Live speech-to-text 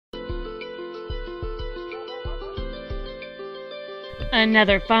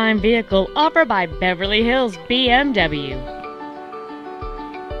Another fine vehicle offered by Beverly Hills BMW.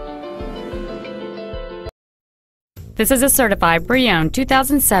 This is a certified pre-owned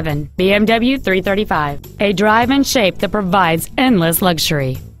 2007 BMW 335, a drive and shape that provides endless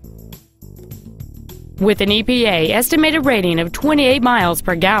luxury. With an EPA estimated rating of 28 miles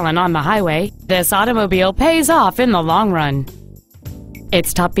per gallon on the highway, this automobile pays off in the long run.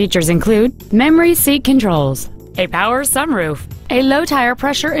 Its top features include memory seat controls, a power sunroof, a low tire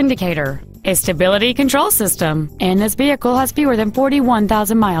pressure indicator, a stability control system, and this vehicle has fewer than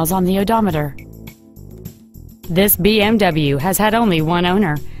 41,000 miles on the odometer. This BMW has had only one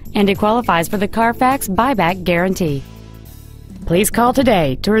owner, and it qualifies for the Carfax buyback guarantee. Please call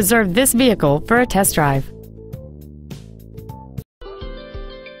today to reserve this vehicle for a test drive.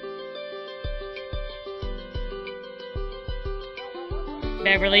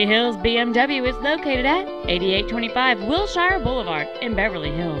 Beverly Hills BMW is located at 8825 Wilshire Boulevard in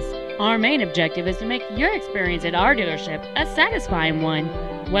Beverly Hills. Our main objective is to make your experience at our dealership a satisfying one,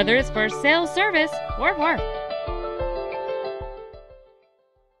 whether it's for sales, service, or work.